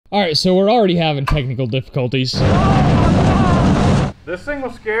Alright, so we're already having technical difficulties. This thing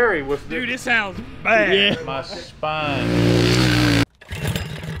was scary. Dude, it sounds bad. Yeah. My spine.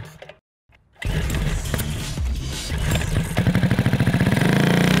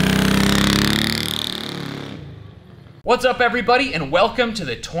 What's up, everybody, and welcome to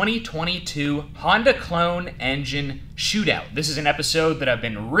the 2022 Honda Clone Engine Shootout. This is an episode that I've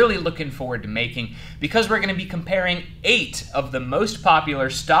been really looking forward to making because we're going to be comparing 8 of the most popular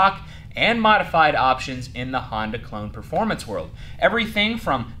stock and modified options in the Honda Clone performance world. Everything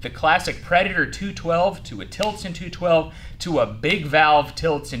from the classic Predator 212 to a Tillotson 212 to a big valve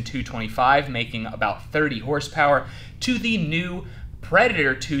Tillotson 225 making about 30 horsepower to the new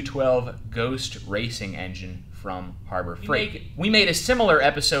Predator 212 Ghost racing engine from Harbor Freight. We made a similar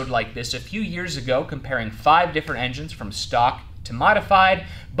episode like this a few years ago comparing 5 different engines from stock to modified,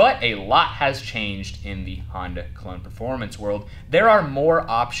 but a lot has changed in the Honda Clone performance world. There are more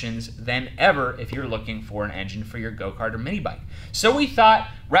options than ever if you're looking for an engine for your go-kart or mini bike. So we thought,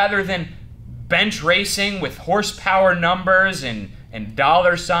 rather than bench racing with horsepower numbers and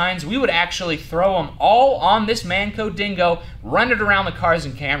dollar signs, we would actually throw them all on this Manco Dingo, run it around the Cars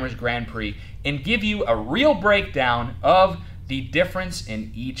and Cameras Grand Prix, and give you a real breakdown of the difference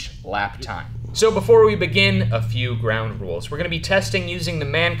in each lap time. So before we begin, a few ground rules. We're going to be testing using the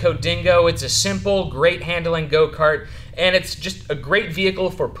Manco Dingo. It's a simple, great handling go-kart, and it's just a great vehicle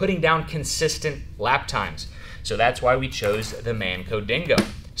for putting down consistent lap times. So that's why we chose the Manco Dingo.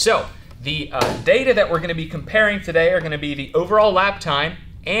 So the data that we're going to be comparing today are going to be the overall lap time,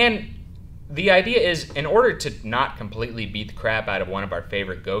 and the idea is, in order to not completely beat the crap out of one of our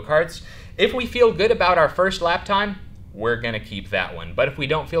favorite go-karts, if we feel good about our first lap time, we're gonna keep that one. But if we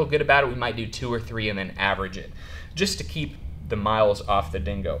don't feel good about it, we might do 2 or 3 and then average it, just to keep the miles off the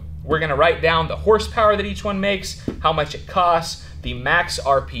Dingo. We're gonna write down the horsepower that each one makes, how much it costs, the max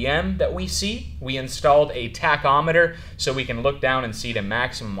RPM that we see. We installed a tachometer so we can look down and see the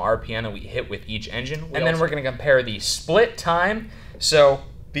maximum RPM that we hit with each engine. And then we're gonna compare the split time, so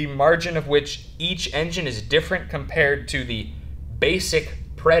the margin of which each engine is different compared to the basic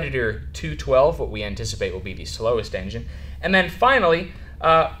Predator 212, what we anticipate will be the slowest engine. And then finally,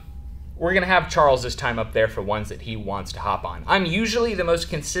 we're gonna have Charles this time up there for ones that he wants to hop on. I'm usually the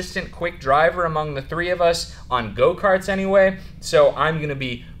most consistent quick driver among the 3 of us on go-karts anyway, so I'm gonna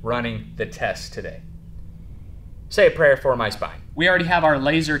be running the test today. Say a prayer for my spine. We already have our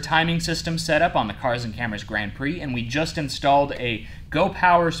laser timing system set up on the Cars and Cameras Grand Prix, and we just installed a Go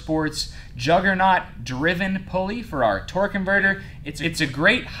Power Sports Juggernaut driven pulley for our torque converter. It's a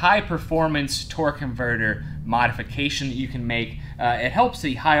great high performance torque converter modification that you can make. It helps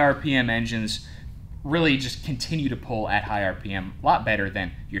the high RPM engines really just continue to pull at high RPM, a lot better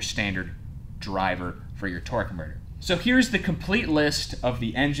than your standard driver for your torque converter. So here's the complete list of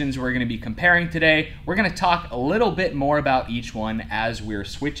the engines we're going to be comparing today. We're going to talk a little bit more about each one as we're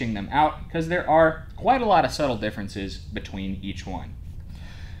switching them out, because there are quite a lot of subtle differences between each one.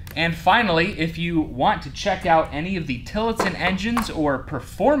 And finally, if you want to check out any of the Tillotson engines or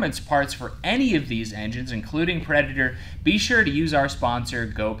performance parts for any of these engines, including Predator, be sure to use our sponsor,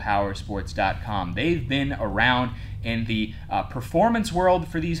 GoPowerSports.com. They've been around in the performance world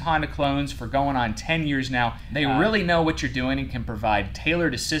for these Honda clones for going on 10 years now. They really know what you're doing and can provide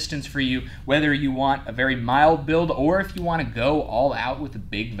tailored assistance for you, whether you want a very mild build or if you want to go all out with a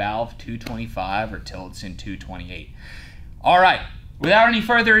big valve 225 or Tillotson 228. All right. Without any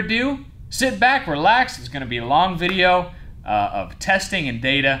further ado, sit back, relax. It's going to be a long video of testing and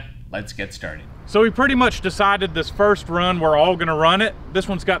data. Let's get started. So we pretty much decided this first run, we're all gonna run it. This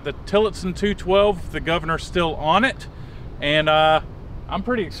one's got the Tillotson 212, the governor's still on it. And I'm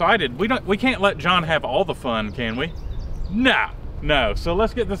pretty excited. We can't let John have all the fun, can we? No. So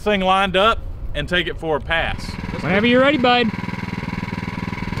let's get this thing lined up and take it for a pass. Whenever you're ready, bud.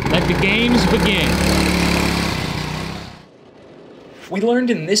 Let the games begin. We learned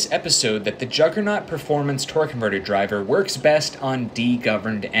in this episode that the Juggernaut Performance Torque Converter driver works best on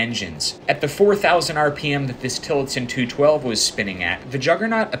degoverned engines. At the 4,000 RPM that this Tillotson 212 was spinning at, the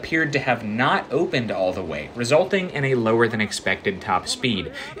Juggernaut appeared to have not opened all the way, resulting in a lower than expected top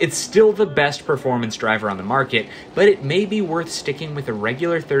speed. It's still the best performance driver on the market, but it may be worth sticking with a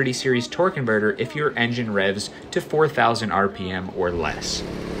regular 30 series torque converter if your engine revs to 4,000 RPM or less.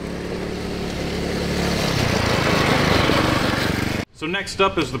 So next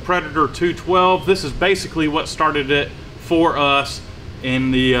up is the Predator 212. This is basically what started it for us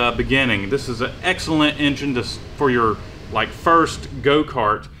in the beginning. This is an excellent engine for your first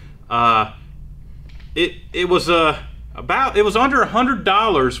go-kart. It was under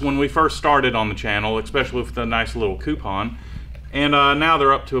 $100 when we first started on the channel, especially with a nice little coupon. and now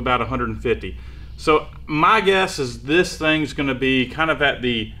they're up to about 150. So my guess is this thing's going to be kind of at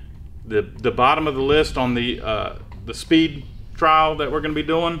the bottom of the list on the speed trial that we're going to be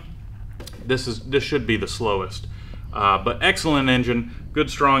doing. This should be the slowest, but excellent engine, good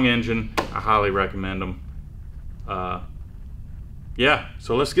strong engine. I highly recommend them. Yeah,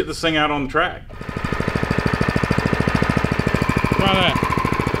 so let's get this thing out on the track. Try that.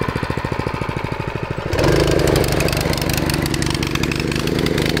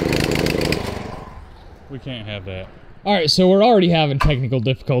 We can't have that. All right, so we're already having technical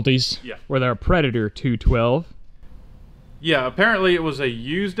difficulties with our Predator 212. Yeah, apparently it was a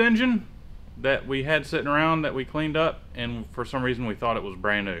used engine that we had sitting around that we cleaned up, and for some reason we thought it was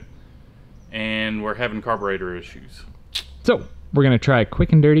brand new. And we're having carburetor issues. So, we're gonna try a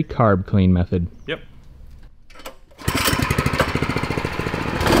quick and dirty carb clean method. Yep.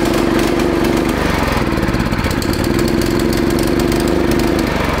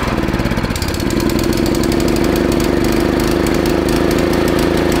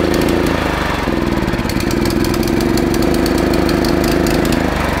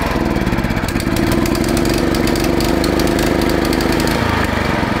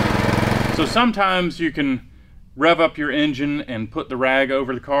 So sometimes you can rev up your engine and put the rag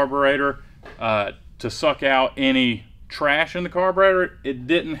over the carburetor to suck out any trash in the carburetor. It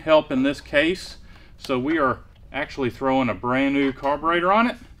didn't help in this case, so we are actually throwing a brand new carburetor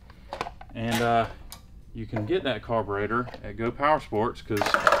on it, and you can get that carburetor at Go Power Sports, because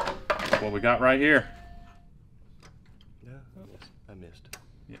that's what we got right here. No, I missed.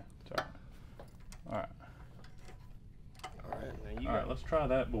 Yeah, it's all right. All right. All right, Let's try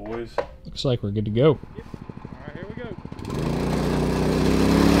that, boys. Looks like we're good to go. Yep. All right, here we go.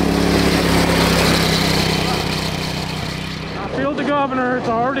 I feel the governor, it's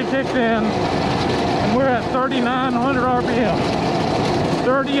already kicked in, and we're at 3,900 RPM.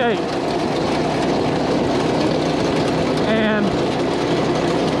 38. And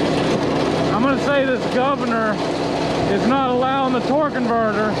I'm gonna say this governor is not allowing the torque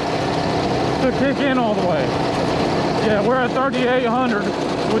converter to kick in all the way. Yeah, we're at 3,800,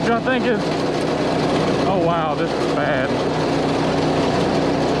 which I think is, oh wow, this is bad.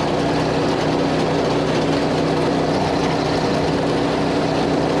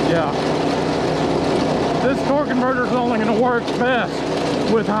 Yeah. This torque converter is only going to work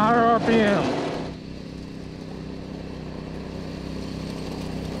best with higher RPM.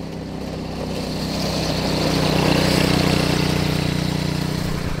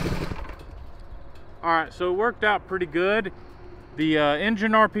 Alright, so it worked out pretty good. The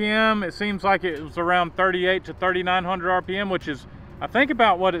engine RPM, it seems like it was around 38 to 3,900 RPM, which is, I think,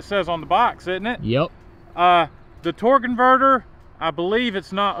 about what it says on the box, isn't it? Yep. The torque converter, I believe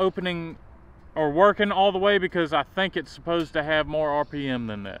it's not opening or working all the way, because I think it's supposed to have more RPM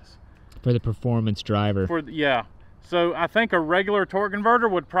than this. For the performance driver. Yeah. So I think a regular torque converter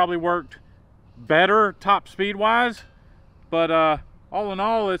would probably work better top speed wise, but all in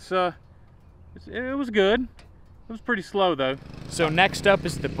all, it was good. It was pretty slow though. So next up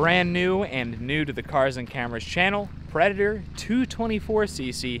is the brand new and new to the Cars and Cameras channel, Predator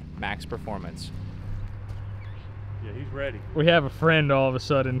 224cc Max Performance. Yeah, he's ready. We have a friend all of a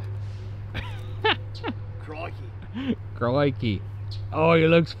sudden. Crikey. Crikey. Oh, he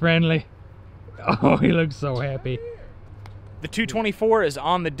looks friendly. Oh, he looks so happy. The 224 is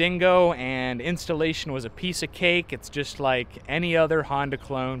on the dingo, and installation was a piece of cake. It's just like any other Honda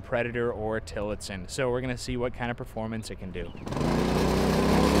clone, Predator or Tillotson. So we're gonna see what kind of performance it can do.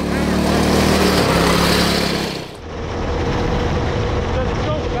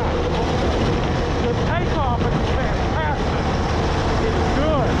 The takeoff is fantastic. It's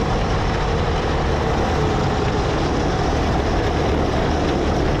good.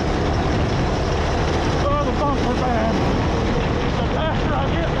 Oh, the bumper band. The faster I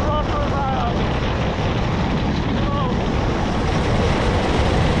get, the rougher the ride.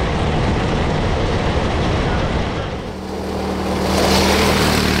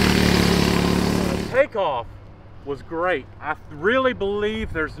 Takeoff was great. I really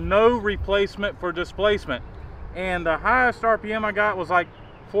believe there's no replacement for displacement, and the highest RPM I got was like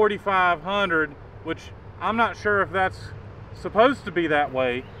 4,500, which I'm not sure if that's supposed to be that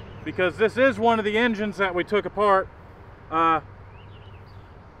way, because this is one of the engines that we took apart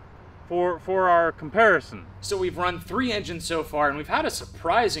for our comparison. So we've run 3 engines so far, and we've had a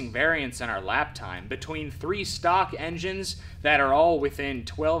surprising variance in our lap time. Between 3 stock engines that are all within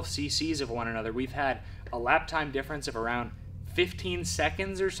 12 cc's of one another, we've had a lap time difference of around 15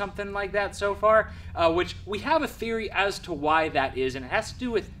 seconds or something like that so far, which we have a theory as to why that is, and it has to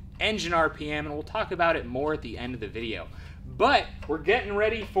do with engine RPM, and we'll talk about it more at the end of the video. But we're getting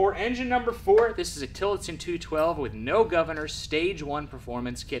ready for engine number 4. This is a Tillotson 212 with no governor, stage 1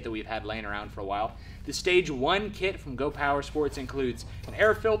 performance kit that we've had laying around for a while. The stage 1 kit from Go Power Sports includes an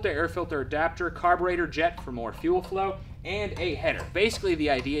air filter adapter, carburetor jet for more fuel flow, and a header. Basically, the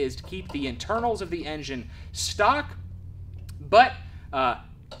idea is to keep the internals of the engine stock, but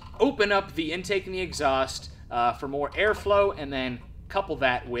open up the intake and the exhaust for more airflow, and then couple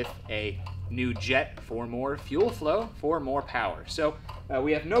that with a new jet for more fuel flow, for more power. So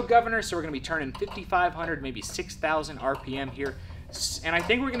we have no governor, so we're going to be turning 5,500, maybe 6,000 RPM here. And I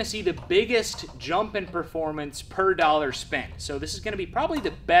think we're going to see the biggest jump in performance per dollar spent. So this is going to be probably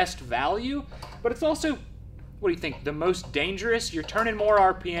the best value, but it's also, what do you think, the most dangerous? You're turning more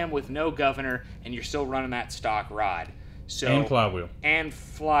RPM with no governor, and you're still running that stock rod. So, And flywheel. And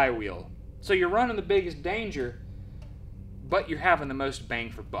flywheel. So you're running the biggest danger, but you're having the most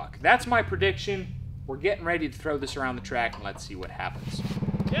bang for buck. That's my prediction. We're getting ready to throw this around the track, and let's see what happens.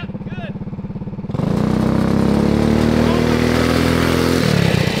 Yep, good.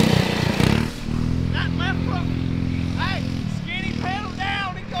 That left front, hey, skinny pedal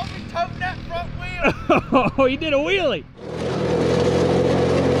down, it's gonna be toting that front wheel. Oh, he did a wheelie.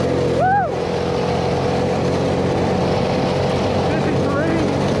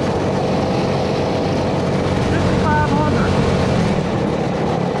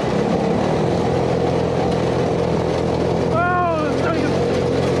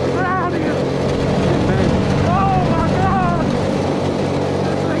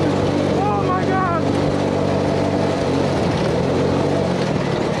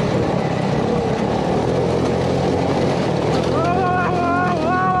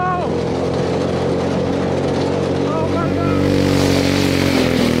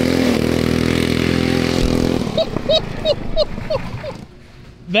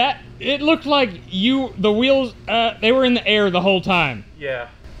 That, it looked like the wheels, they were in the air the whole time. Yeah.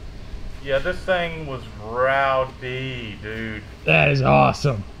 Yeah, this thing was rowdy, dude. That is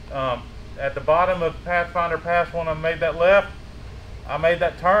awesome. At the bottom of Pathfinder Pass, when I made that left, I made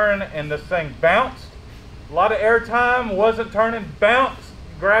that turn and this thing bounced. A lot of air time, wasn't turning, bounced,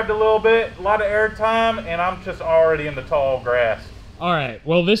 grabbed a little bit, a lot of air time, and I'm just already in the tall grass. All right,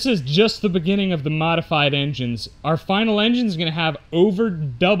 well, this is just the beginning of the modified engines. Our final engine is going to have over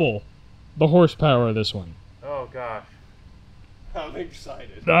double the horsepower of this one. Oh, gosh. I'm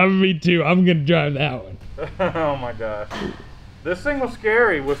excited. Me too. I'm going to drive that one. Oh, my gosh. This thing was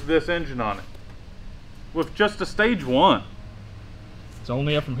scary with this engine on it. With just a stage 1. It's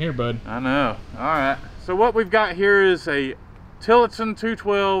only up from here, bud. I know. All right. So what we've got here is a Tillotson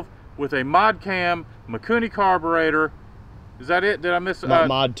 212 with a mod cam, Mikuni carburetor. Is that it? Did I miss?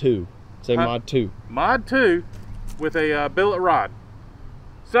 Mod 2. Say Mod 2. Mod 2 with a billet rod.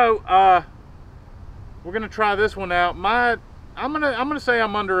 So we're gonna try this one out. I'm gonna say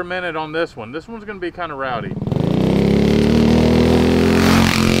I'm under a minute on this one. This one's gonna be kind of rowdy.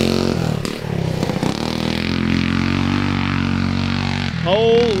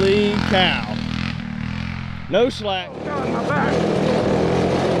 Holy cow. No slack. Oh, God, my back.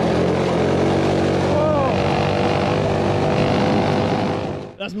 Whoa.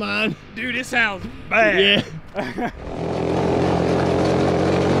 That's mine. Dude, it sounds bad. Yeah.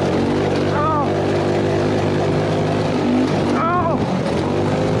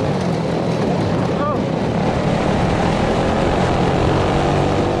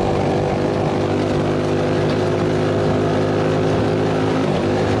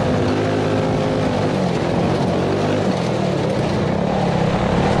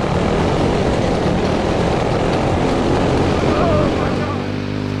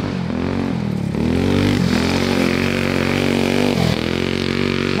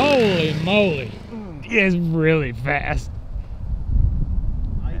 Moly. It's really fast.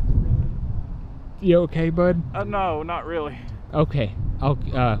 You okay, bud? No, not really. Okay.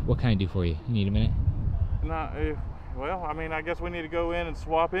 What can I do for you? You need a minute? Well, I mean, I guess we need to go in and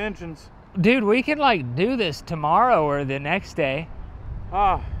swap engines. Dude, we can like do this tomorrow or the next day.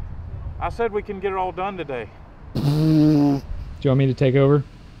 I said we can get it all done today. Do you want me to take over?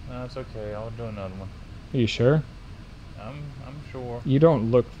 No, it's okay. I'll do another one. Are you sure? I'm sure. You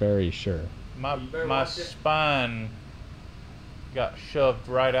don't look very sure. My spine got shoved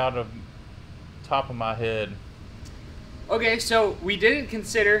right out of top of my head. Okay, so we didn't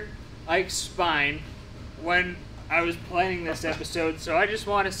consider Ike's spine when I was planning this episode, so I just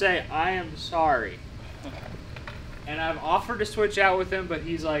want to say I am sorry. And I've offered to switch out with him, but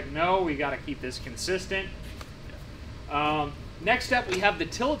he's like, no, we got to keep this consistent. Next up, we have the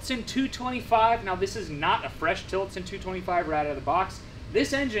Tillotson 225. Now, this is not a fresh Tillotson 225 right out of the box.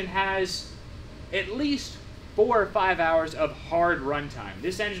 This engine has at least 4 or 5 hours of hard runtime.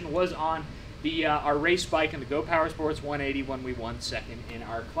 This engine was on the our race bike in the Go Power Sports 180 when we won second in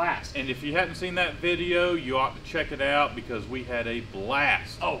our class. And if you hadn't seen that video, you ought to check it out because we had a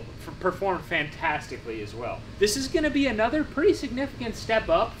blast. Oh, performed fantastically as well. This is going to be another pretty significant step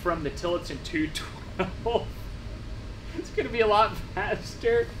up from the Tillotson 212. It's going to be a lot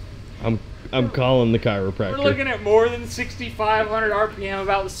faster. I'm calling the chiropractor. We're looking at more than 6,500 RPM,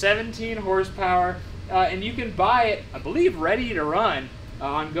 about 17 horsepower, and you can buy it, I believe, ready to run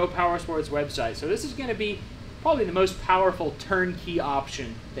on Go Power Sports website. So this is going to be probably the most powerful turnkey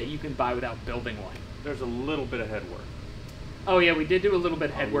option that you can buy without building one. There's a little bit of head work. Oh yeah, we did do a little bit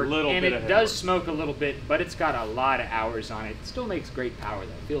of head work, and it does work. smoke a little bit, but it's got a lot of hours on it. It still makes great power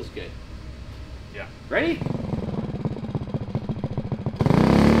though. Feels good. Yeah. Ready?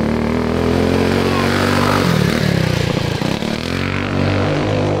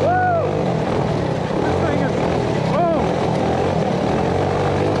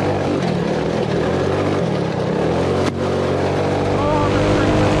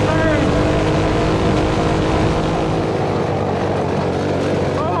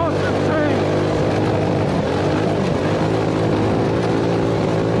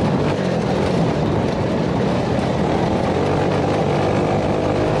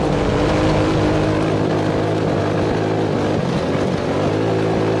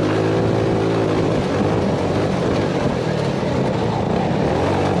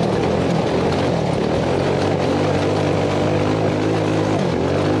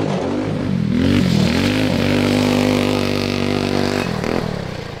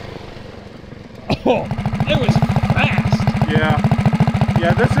 Oh, it was fast. Yeah,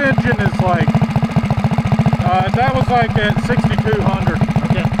 this engine is like, that was like at 6,200.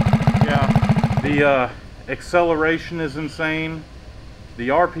 Okay. Yeah, the acceleration is insane. The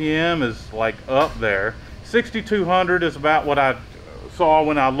RPM is like up there. 6,200 is about what I saw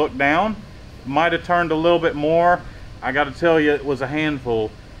when I looked down. Might have turned a little bit more. I got to tell you, it was a handful.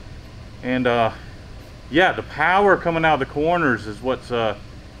 And yeah, the power coming out of the corners is what's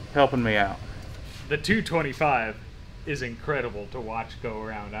helping me out. The 225 is incredible to watch go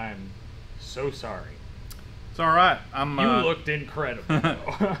around. I am so sorry. It's all right. You looked incredible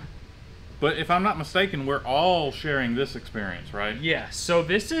though. But if I'm not mistaken, we're all sharing this experience, right? Yeah, so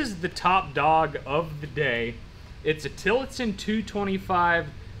this is the top dog of the day. It's a Tillotson 225,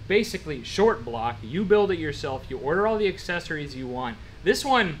 basically short block. You build it yourself. You order all the accessories you want. This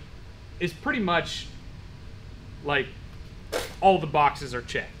one is pretty much like all the boxes are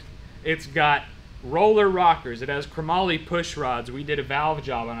checked. It's got roller rockers. It has chromoly push rods. We did a valve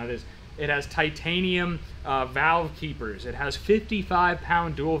job on it. It has titanium valve keepers. It has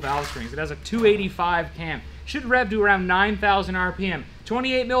 55-pound dual valve springs. It has a 285 cam. Should rev to around 9,000 RPM.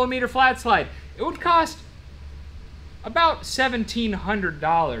 28mm flat slide. It would cost about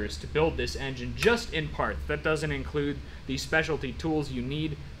 $1,700 to build this engine just in parts. That doesn't include the specialty tools you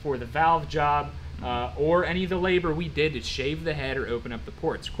need for the valve job or any of the labor we did to shave the head or open up the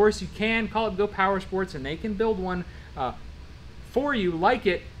ports. Of course, you can call up Go Power Sports and they can build one for you like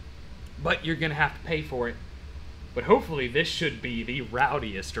it, but you're gonna have to pay for it. But hopefully this should be the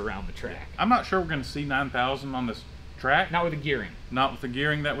rowdiest around the track. I'm not sure we're gonna see 9,000 on this track. Not with the gearing. Not with the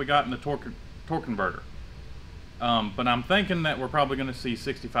gearing that we got in the torque converter. But I'm thinking that we're probably gonna see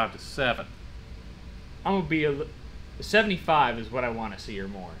 65 to 7. I'm gonna be 75 is what I want to see or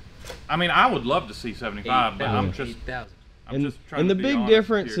more. I mean, I would love to see 75, but I'm just 8,000. I'm just trying and to the be big honest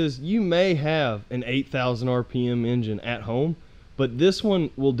difference here. is you may have an 8,000 RPM engine at home, but this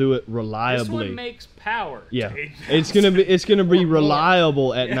one will do it reliably. This one makes power. Yeah, to it's gonna be Or more.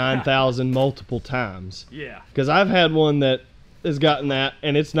 reliable at Yeah. 9,000 multiple times. Yeah. Because I've had one that has gotten that,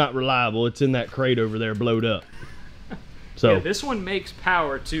 and it's not reliable. It's in that crate over there, blowed up. So Yeah, this one makes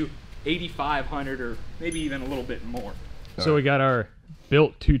power to 8,500 or maybe even a little bit more. So we got our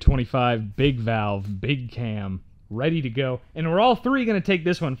built 225 big valve, big cam, ready to go. And we're all three going to take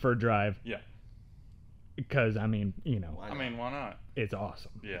this one for a drive. Yeah. Because, I mean, you know, I mean, why not? it's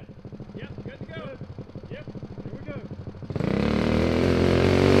awesome. Yeah. Yep, good to go. Yep, here we go.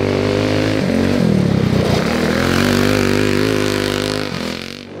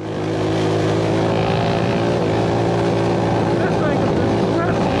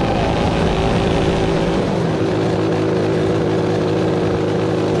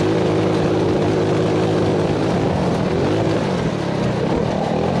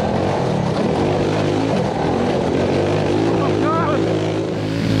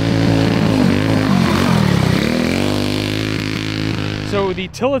 So the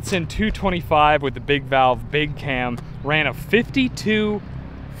Tillotson 225 with the big valve, big cam ran a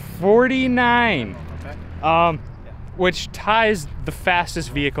 52.49. which ties the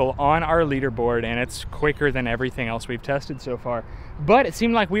fastest vehicle on our leaderboard, and it's quicker than everything else we've tested so far. But it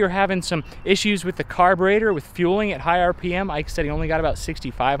seemed like we were having some issues with the carburetor, with fueling at high RPM. Ike said he only got about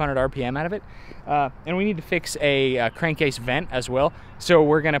 6,500 RPM out of it. And we need to fix a crankcase vent as well. So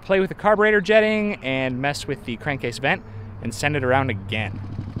we're gonna play with the carburetor jetting and mess with the crankcase vent and send it around again.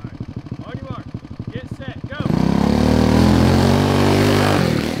 On your mark, get set, go.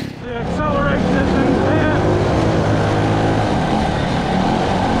 The acceleration is intense.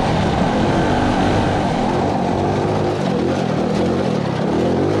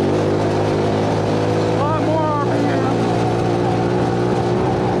 A lot more RPM.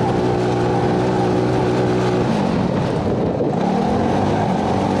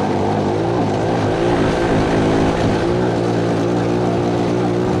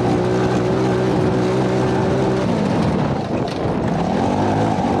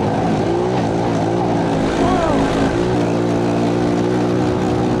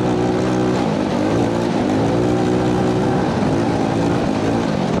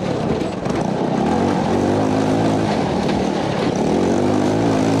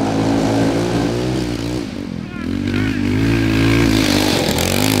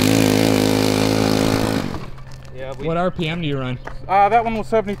 What RPM do you run? That one was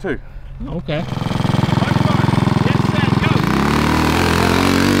 72. Okay.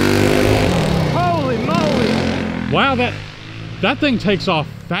 Holy moly! Wow, that thing takes off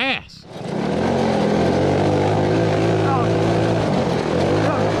fast.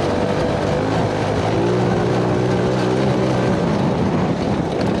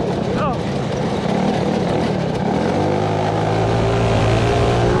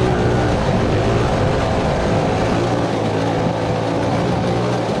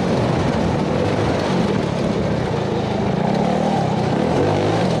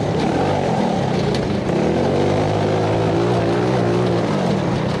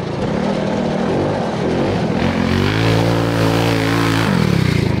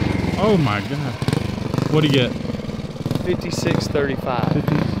 Oh my God. What do you get? 56.35.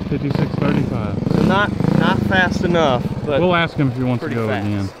 56.35. So not fast enough, but We'll ask him if he wants to pretty go fast.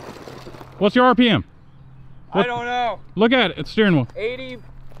 again. What's your RPM? I don't know. Look at it. It's steering wheel.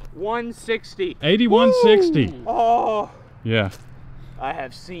 8160. 8160. Oh, Yeah. I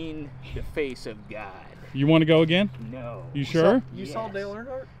have seen the face of God. You want to go again? No. You sure? You saw Dale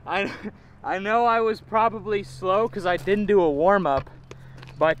Earnhardt? I know I was probably slow because I didn't do a warm-up,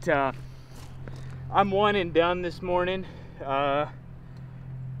 but I'm one and done this morning.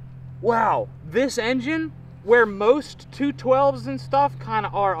 Wow, this engine, where most 212s and stuff kind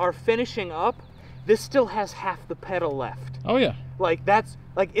of are finishing up, this still has half the pedal left. Oh yeah. Like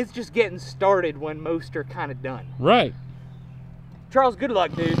it's just getting started when most are kind of done. Right. Charles, good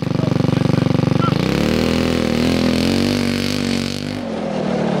luck, dude.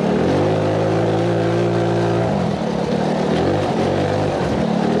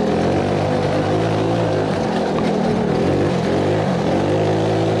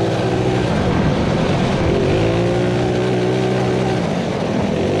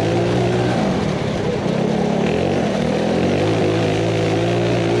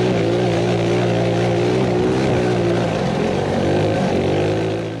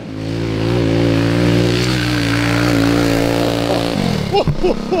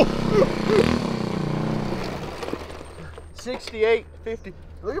 $68.50.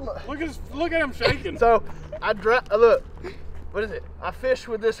 Look at him shaking. So I drive. Look, what is it? I fish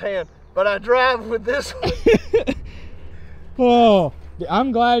with this hand, but I drive with this one. Oh,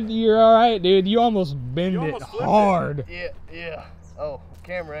 I'm glad you're all right, dude. You almost bend it hard. Yeah. Oh,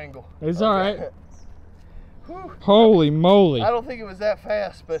 camera angle. It's all right. Holy moly. I don't think it was that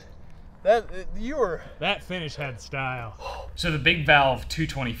fast, but That finish had style. So the big valve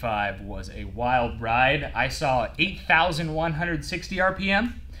 225 was a wild ride. I saw 8,160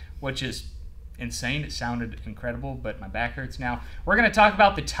 RPM, which is insane. It sounded incredible, but my back hurts now. We're going to talk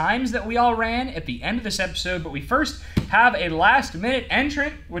about the times that we all ran at the end of this episode, but we first have a last minute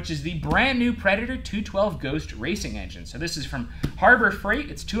entrant, which is the brand new Predator 212 Ghost racing engine. So this is from Harbor Freight.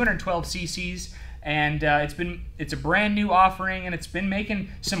 It's 212 cc's. And it's a brand new offering, and it's been making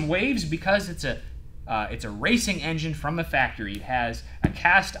some waves because it's a racing engine from the factory. It has a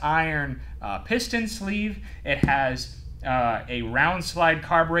cast iron piston sleeve. It has a round slide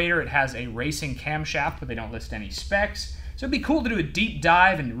carburetor. It has a racing camshaft, but they don't list any specs. So it'd be cool to do a deep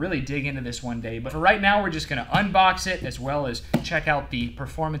dive and really dig into this one day. But for right now, we're just going to unbox it as well as check out the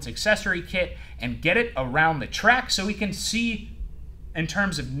performance accessory kit and get it around the track so we can see, in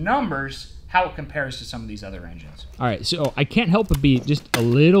terms of numbers, how it compares to some of these other engines. All right, so I can't help but be just a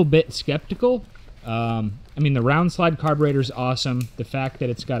little bit skeptical I mean, the round slide carburetor is awesome. The fact that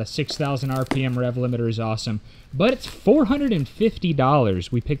it's got a 6,000 RPM rev limiter is awesome. But it's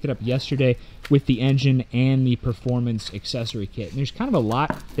 $450. We picked it up yesterday with the engine and the performance accessory kit. And there's kind of a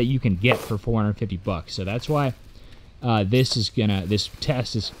lot that you can get for 450 bucks. So that's why this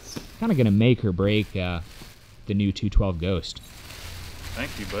test is kind of gonna make or break the new 212 Ghost.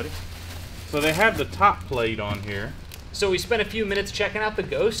 Thank you, buddy. So they have the top plate on here. So we spent a few minutes checking out the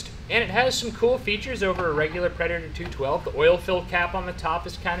Ghost, and it has some cool features over a regular Predator 212. The oil fill cap on the top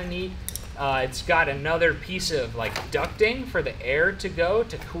is kind of neat. It's got another piece of like ducting for the air to go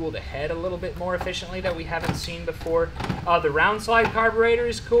to cool the head a little bit more efficiently that we haven't seen before. The round slide carburetor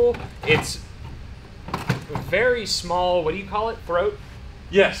is cool. It's very small, what do you call it, throat?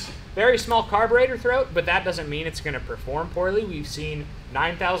 Yes. Very small carburetor throat, but that doesn't mean it's going to perform poorly. We've seen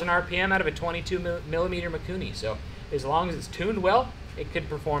 9,000 RPM out of a 22 millimeter Mikuni, so as long as it's tuned well, it could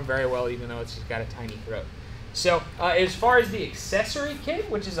perform very well, even though it's just got a tiny throat. So as far as the accessory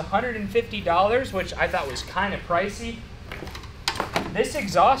kit, which is $150, which I thought was kind of pricey, this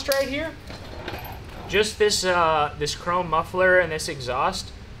exhaust right here, just this this chrome muffler and this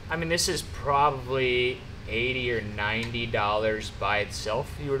exhaust, I mean, this is probably $80 or $90 by itself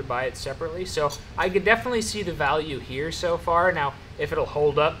if you were to buy it separately. So I could definitely see the value here so far. Now, if it'll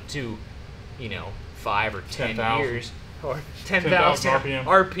hold up to, you know, 5 or 10 years or 10,000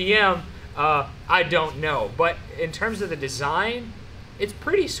 RPM, I don't know. But in terms of the design, it's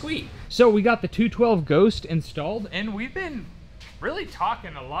pretty sweet. So we got the 212 Ghost installed, and we've been really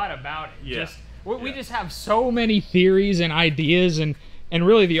talking a lot about it. Yeah. We just have so many theories and ideas, and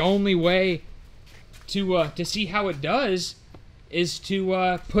really the only way to see how it does is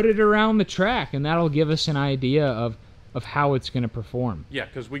to put it around the track, and that'll give us an idea of how it's going to perform. Yeah,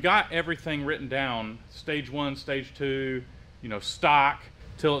 because we got everything written down, stage 1, stage 2, you know, stock,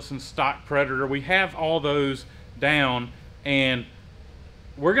 Tillotson stock Predator. We have all those down, and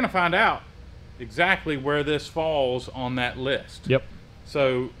we're going to find out exactly where this falls on that list. Yep.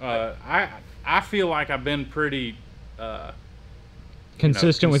 So I feel like I've been pretty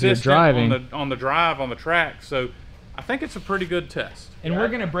consistent with your driving on the drive on the track. So I think it's a pretty good test. And we're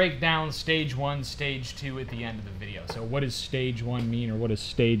going to break down stage 1, stage 2 at the end of the video. So what does stage 1 mean, or what does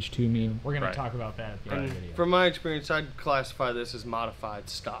stage 2 mean? We're going to talk about that at the end of the video. From my experience, I'd classify this as modified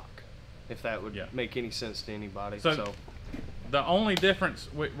stock, if that would make any sense to anybody. So the only difference,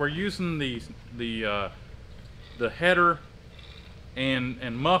 we're using the header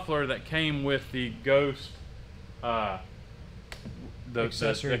and muffler that came with the Ghost the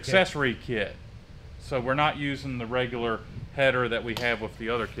accessory kit. So we're not using the regular header that we have with the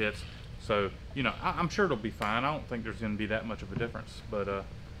other kits. So, you know, I'm sure it'll be fine. I don't think there's going to be that much of a difference. But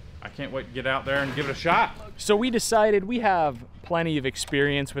I can't wait to get out there and give it a shot. So we decided we have plenty of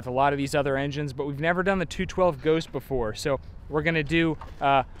experience with a lot of these other engines, but we've never done the 212 Ghost before. So we're going to do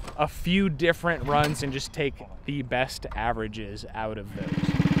a few different runs and just take the best averages out of those.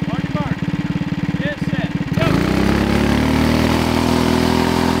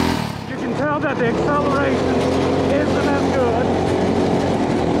 Tell that the acceleration isn't as good.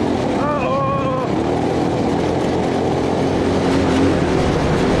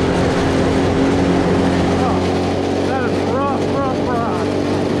 That is rough ride.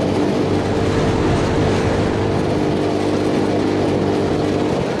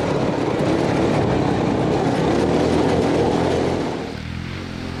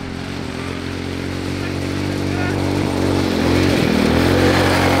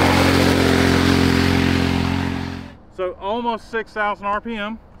 So almost 6,000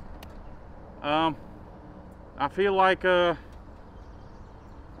 RPM. I feel like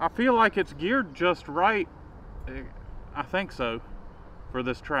it's geared just right. I think so for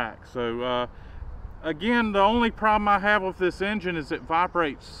this track. So again, the only problem I have with this engine is it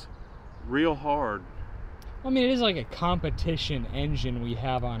vibrates real hard. I mean, it is like a competition engine we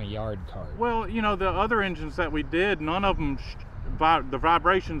have on a yard cart. Well, you know, the other engines that we did, none of them the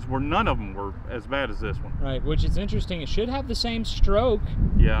vibrations none of them were as bad as this one. Right, which is interesting. It should have the same stroke.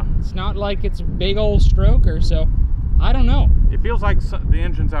 Yeah. It's not like it's a big old stroker, so I don't know. It feels like the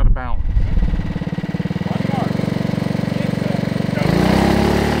engine's out of balance.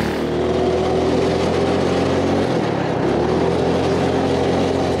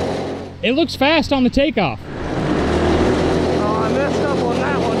 It looks fast on the takeoff. Oh, I messed up on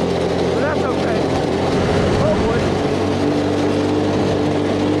that one, but that's okay. Hopefully.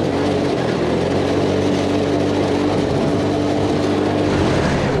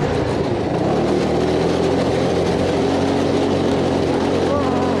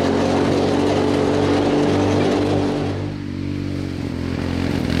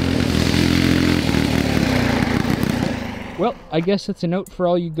 I guess it's a note for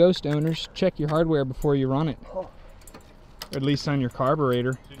all you Ghost owners. Check your hardware before you run it. Or at least on your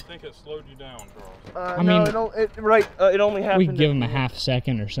carburetor. Do you think it slowed you down, Charles? I no, mean, it only happened. we could give them a half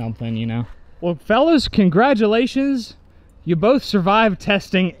second or something, you know. Well, fellas, congratulations. You both survived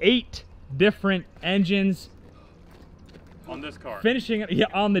testing 8 different engines. On this car. Finishing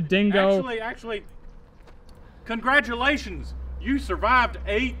it on the Dingo. Actually, congratulations. You survived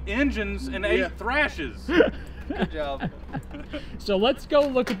 8 engines and 8 thrashes. Good job. So let's go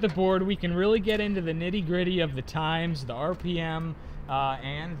look at the board. We can really get into the nitty gritty of the times, the RPM,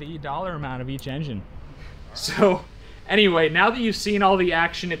 and the dollar amount of each engine. So anyway, now that you've seen all the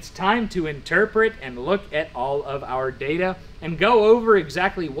action, it's time to interpret and look at all of our data and go over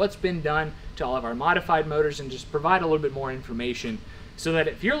exactly what's been done to all of our modified motors and just provide a little bit more information so that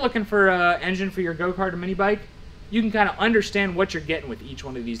if you're looking for an engine for your go-kart or mini bike, you can kind of understand what you're getting with each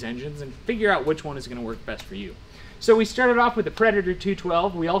one of these engines and figure out which one is going to work best for you. So we started off with the Predator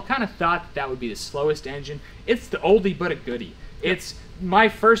 212. We all kind of thought that would be the slowest engine. It's the oldie but a goodie. It's my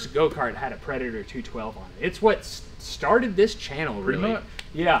first go-kart had a Predator 212 on it. It's what started this channel, really. Pretty much.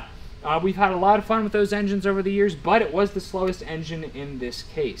 Yeah. We've had a lot of fun with those engines over the years, but it was the slowest engine in this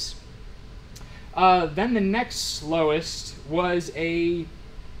case. Then the next slowest was a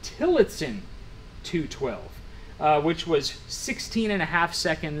Tillotson 212. Which was 16.5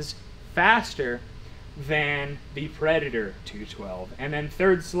 seconds faster than the Predator 212. And then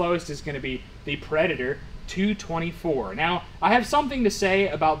third slowest is going to be the Predator 224. Now, I have something to say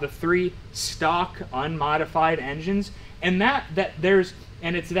about the 3 stock unmodified engines, and there's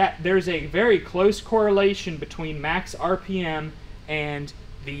a very close correlation between max RPM and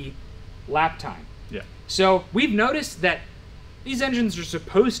the lap time. Yeah. So we've noticed that these engines are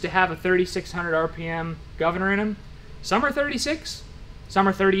supposed to have a 3,600 RPM governor in them. Some are 36, some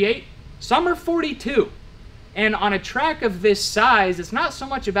are 38, some are 42. And on a track of this size, it's not so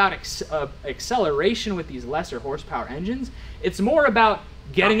much about acceleration with these lesser horsepower engines. It's more about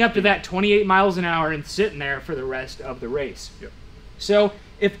getting up to that 28 miles an hour and sitting there for the rest of the race. Yep. So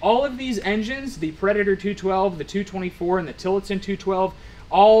if all of these engines, the Predator 212, the 224, and the Tillotson 212,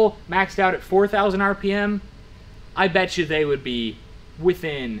 all maxed out at 4,000 RPM, I bet you they would be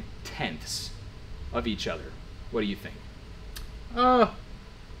within tenths of each other. What do you think? I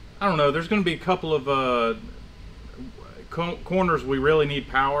don't know. There's going to be a couple of corners we really need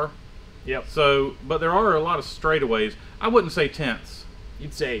power. Yep. So, but there are a lot of straightaways. I wouldn't say tenths.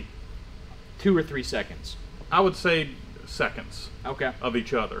 You'd say 2 or 3 seconds. I would say seconds. Okay. Of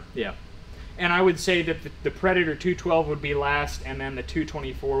each other. Yeah. And I would say that the Predator 212 would be last, and then the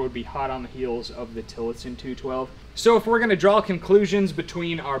 224 would be hot on the heels of the Tillotson 212. So if we're going to draw conclusions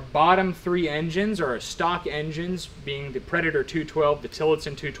between our bottom 3 engines, or our stock engines, being the Predator 212, the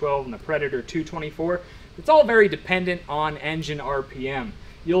Tillotson 212, and the Predator 224, it's all very dependent on engine RPM.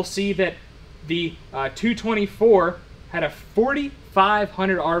 You'll see that the 224 had a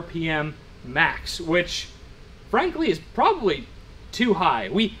 4,500 RPM max, which frankly is probably too high.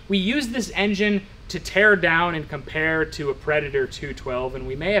 We used this engine to tear down and compare to a Predator 212, and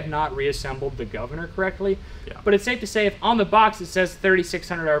we may have not reassembled the governor correctly. Yeah. But it's safe to say if on the box it says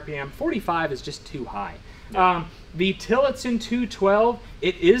 3,600 RPM, 45 is just too high. Yeah. The Tillotson 212,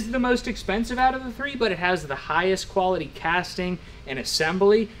 it is the most expensive out of the 3, but it has the highest quality casting and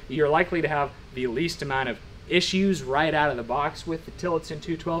assembly. You're likely to have the least amount of issues right out of the box with the Tillotson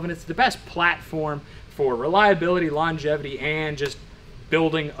 212, and it's the best platform for reliability, longevity, and just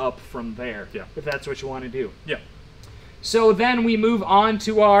building up from there, if that's what you want to do. Yeah. So then we move on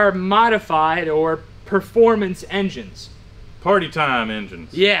to our modified or performance engines. Party time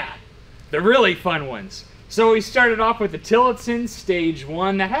engines. Yeah, the really fun ones. So we started off with the Tillotson Stage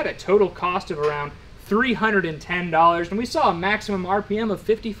 1 that had a total cost of around $310, and we saw a maximum RPM of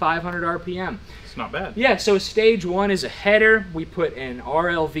 5,500 RPM. It's not bad. Yeah, so Stage 1 is a header. We put an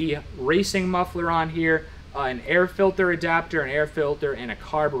RLV racing muffler on here, an air filter adapter, an air filter, and a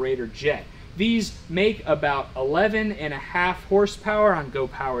carburetor jet. These make about 11.5 horsepower on Go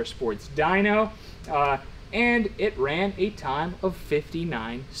Power Sports dyno, and it ran a time of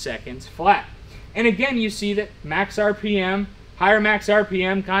 59 seconds flat. And again, you see that max RPM, higher max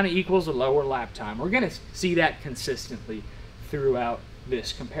RPM kind of equals a lower lap time. We're going to see that consistently throughout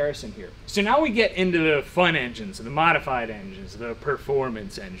this comparison here. So now we get into the fun engines, the modified engines, the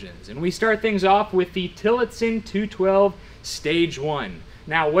performance engines. And we start things off with the Tillotson 212 Stage 1.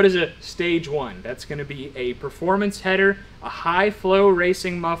 Now, what is a Stage 1? That's going to be a performance header, a high-flow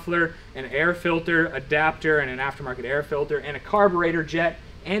racing muffler, an air filter adapter, and an aftermarket air filter, and a carburetor jet,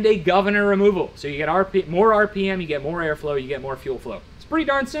 and a governor removal. So you get more RPM, you get more airflow, you get more fuel flow. It's pretty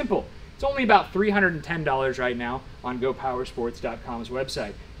darn simple. It's only about $310 right now on GoPowersports.com's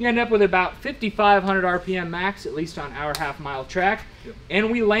website. You end up with about 5,500 RPM max, at least on our half-mile track,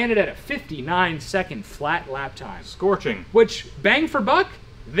 and we landed at a 59-second flat lap time. Scorching. Which, bang for buck,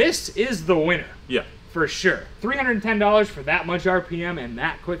 this is the winner. Yeah. For sure. $310 for that much RPM and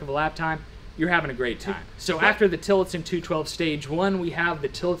that quick of a lap time, you're having a great time. So after the Tillotson 212 Stage 1, we have the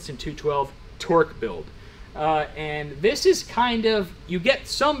Tillotson 212 Torque build. And this is kind of, you get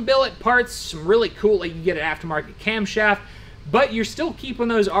some billet parts, some really cool, like you get an aftermarket camshaft, but you're still keeping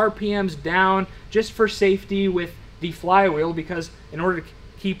those RPMs down just for safety with the flywheel, because in order to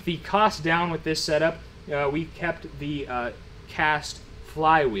keep the cost down with this setup, we kept the cast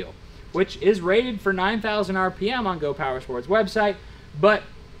flywheel, which is rated for 9,000 RPM on GoPowersports website, but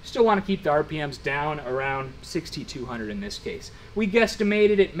still want to keep the RPMs down around 6,200 in this case. We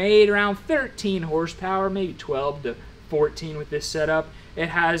guesstimated it made around 13 horsepower, maybe 12 to 14 with this setup. It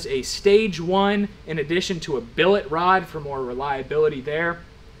has a Stage 1 in addition to a billet rod for more reliability there,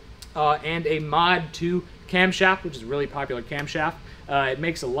 and a Mod 2 camshaft, which is a really popular camshaft. It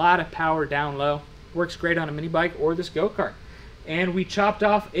makes a lot of power down low. Works great on a mini bike or this go-kart. And we chopped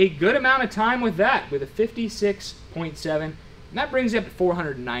off a good amount of time with that, with a 56.7, and that brings it up to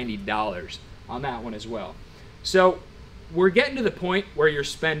 $490 on that one as well. So we're getting to the point where you're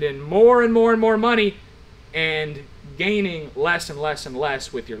spending more and more and more money and gaining less and less and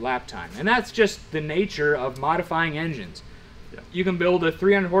less with your lap time. And that's just the nature of modifying engines. Yeah. You can build a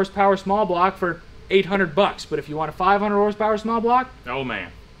 300 horsepower small block for $800, but if you want a 500 horsepower small block, oh man,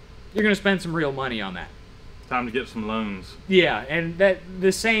 you're going to spend some real money on that. Time to get some loans. Yeah, and that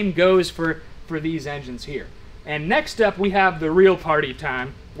the same goes for these engines here. And next up we have the real party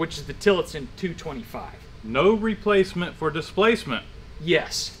time, which is the Tillotson 225. No replacement for displacement.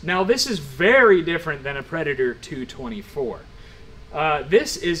 Yes. Now this is very different than a Predator 224.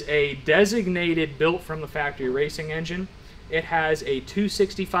 This is a designated built from the factory racing engine. It has a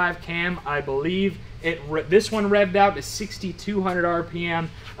 265 cam, I believe. This one revved out to 6,200 RPM.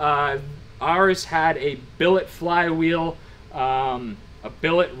 Ours had a billet flywheel, a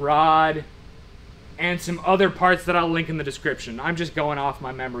billet rod, and some other parts that I'll link in the description. I'm just going off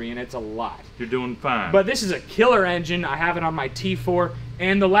my memory, and it's a lot. You're doing fine. But this is a killer engine. I have it on my T4,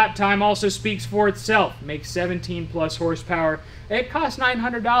 and the lap time also speaks for itself. Makes 17 plus horsepower. It costs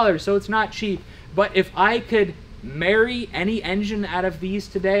 $900, so it's not cheap. But if I could marry any engine out of these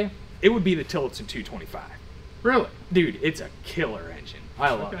today, it would be the Tillotson 225. Really? Dude, it's a killer engine.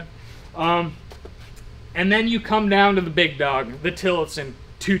 I love it. And then you come down to the big dog, the Tillotson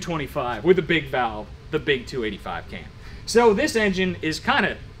 225 with a big valve, the big 285 cam. So this engine is kind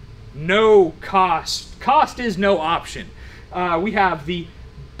of no cost. Cost is no option. We have the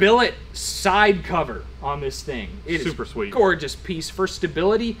billet side cover on this thing. It super is sweet. Gorgeous piece for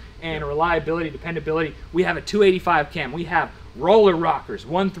stability and reliability, dependability. We have a 285 cam. We have roller rockers,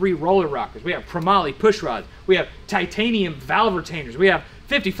 1.3 roller rockers. We have Chromoly push rods. We have titanium valve retainers. We have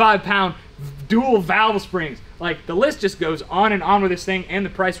 55-pound dual valve springs. Like, the list just goes on and on with this thing, and the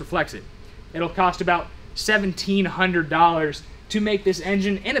price reflects it. It'll cost about $1,700 to make this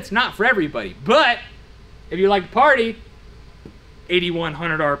engine, and it's not for everybody. But if you like to party,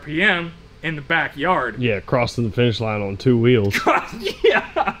 8,100 RPM in the backyard. Yeah, crossing the finish line on 2 wheels.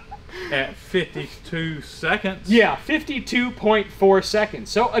 Yeah. At 52 seconds. Yeah, 52.4 seconds.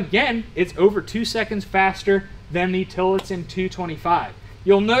 So again, it's over 2 seconds faster than the Tillotson 225.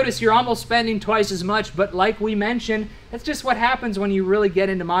 You'll notice you're almost spending twice as much, but like we mentioned, that's just what happens when you really get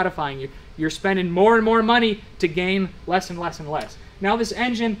into modifying. You're spending more and more money to gain less and less and less. Now this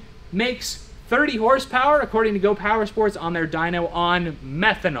engine makes 30 horsepower, according to Go Power Sports, on their dyno on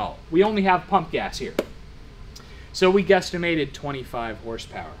methanol. We only have pump gas here. So we guesstimated 25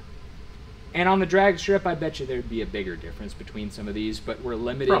 horsepower. And on the drag strip, I bet you there'd be a bigger difference between some of these, but we're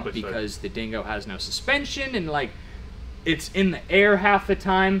limited because the Dingo has no suspension, and like, it's in the air half the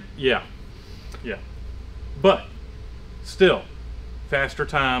time. Yeah, yeah. But still, faster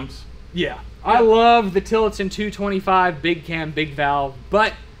times. Yeah. I love the Tillotson 225, big cam, big valve,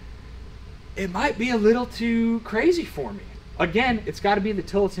 but it might be a little too crazy for me. Again, it's got to be the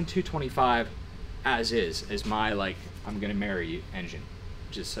Tillotson 225 as my, like, I'm going to marry you engine,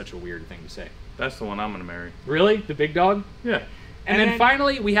 which is such a weird thing to say. That's the one I'm going to marry. Really? The big dog? Yeah. And then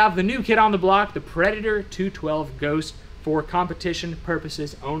finally, we have the new kid on the block, the Predator 212 Ghost, for competition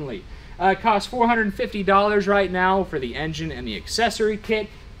purposes only. It costs $450 right now for the engine and the accessory kit.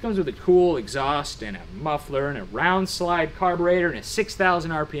 It comes with a cool exhaust and a muffler and a round slide carburetor and a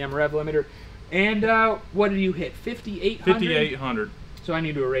 6,000 RPM rev limiter. And what did you hit? 5,800? 5,800. So I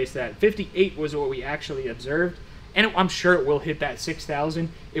need to erase that. 58 was what we actually observed. And I'm sure it will hit that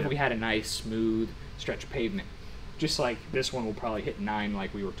 6,000 if we had a nice, smooth stretch of pavement. Just like this one will probably hit 9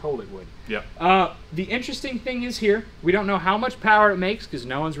 like we were told it would. Yeah. The interesting thing is here, we don't know how much power it makes because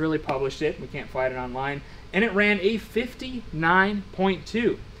no one's really published it. We can't find it online. And it ran a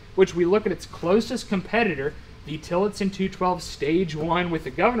 59.2, which we look at its closest competitor, the Tillotson 212 Stage 1 with the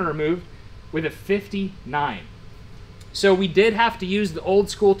governor removed, with a 59. So we did have to use the old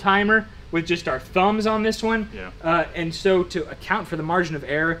school timer with just our thumbs on this one. Yeah. And so to account for the margin of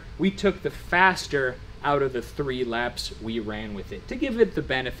error, we took the faster out of the 3 laps we ran with it to give it the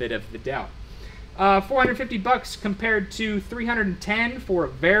benefit of the doubt. $450 compared to $310 for a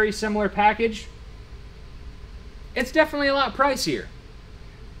very similar package. It's definitely a lot pricier.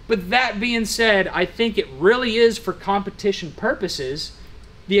 But that being said, I think it really is for competition purposes.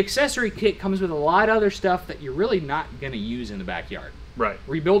 The accessory kit comes with a lot of other stuff that you're really not going to use in the backyard. Right.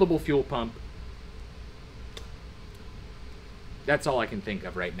 Rebuildable fuel pump. That's all I can think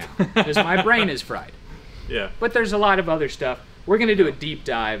of right now because my brain is fried. Yeah. But there's a lot of other stuff. We're going to do a deep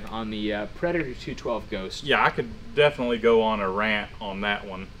dive on the Predator 212 Ghost. Yeah, I could definitely go on a rant on that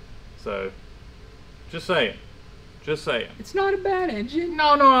one. So, just saying. Just saying. It's not a bad engine.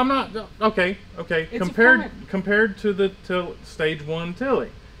 No, I'm not. Okay. It's Compared to the Stage 1 Tilly,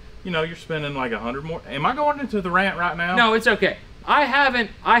 you know, you're spending like 100 more. Am I going into the rant right now? No, it's okay. I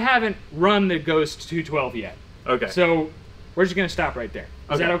haven't run the Ghost 212 yet. Okay. So we're just going to stop right there.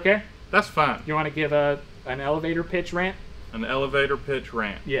 Is that okay? That's fine. You want to give an elevator pitch rant? An elevator pitch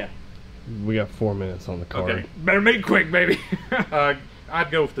rant. Yeah. We got 4 minutes on the card. Okay. Better make it quick, baby. I'd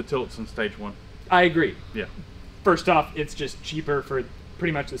go with the Tillotson Stage 1. I agree. Yeah. First off, it's just cheaper for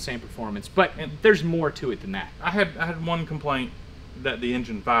pretty much the same performance, but there's more to it than that. I had one complaint that the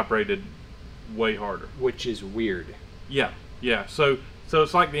engine vibrated way harder. Which is weird. Yeah. So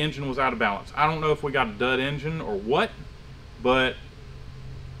it's like the engine was out of balance. I don't know if we got a dud engine or what, but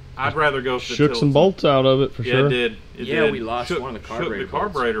I'd rather go with the Shook some Tillotson. bolts out of it for Yeah, sure. it did. It did. We lost one of the carburetor Shook the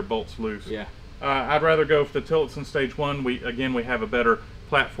carburetor bolts loose. Yeah. I'd rather go with the Tillotson Stage 1. We have a better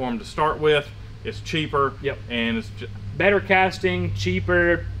platform to start with. It's cheaper. Yep. And it's better casting,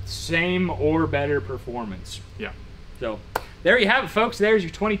 cheaper, same or better performance. Yeah. So there you have it, folks. There's your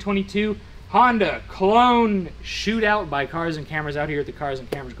 2022 Honda Clone Shootout by Cars and Cameras out here at the Cars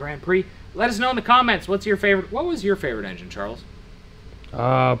and Cameras Grand Prix. Let us know in the comments what was your favorite engine, Charles?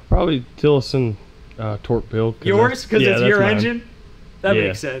 Probably Tillotson torque build. Yours? Because it's your mine. engine? That Yeah.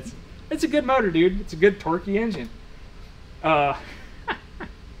 makes sense. It's a good motor, dude. It's a good torquey engine.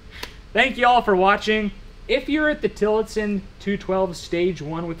 Thank you all for watching. If you're at the Tillotson 212 Stage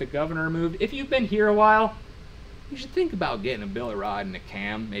 1 with the governor removed, if you've been here a while, you should think about getting a billet rod and a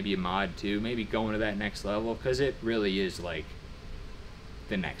cam, maybe a mod too, maybe going to that next level, because it really is like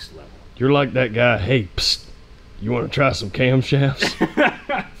the next level. You're like that guy, hey, psst, you want to try some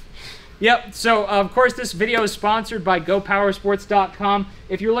camshafts? Yep, so of course this video is sponsored by GoPowersports.com.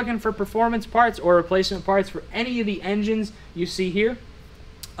 If you're looking for performance parts or replacement parts for any of the engines you see here,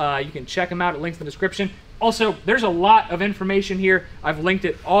 you can check them out at links in the description. Also, there's a lot of information here. I've linked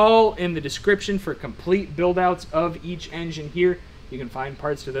it all in the description for complete build-outs of each engine here. You can find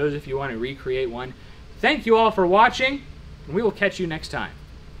parts to those if you want to recreate one. Thank you all for watching, and we will catch you next time.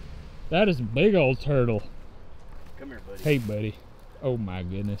 That is a big old turtle. Come here, buddy. Hey, buddy. Oh, my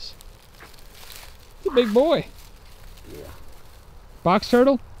goodness. It's a big boy. Yeah. Box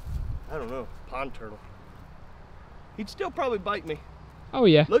turtle? I don't know. Pond turtle. He'd still probably bite me. Oh,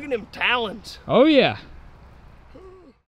 yeah. Look at them talons. Oh, yeah.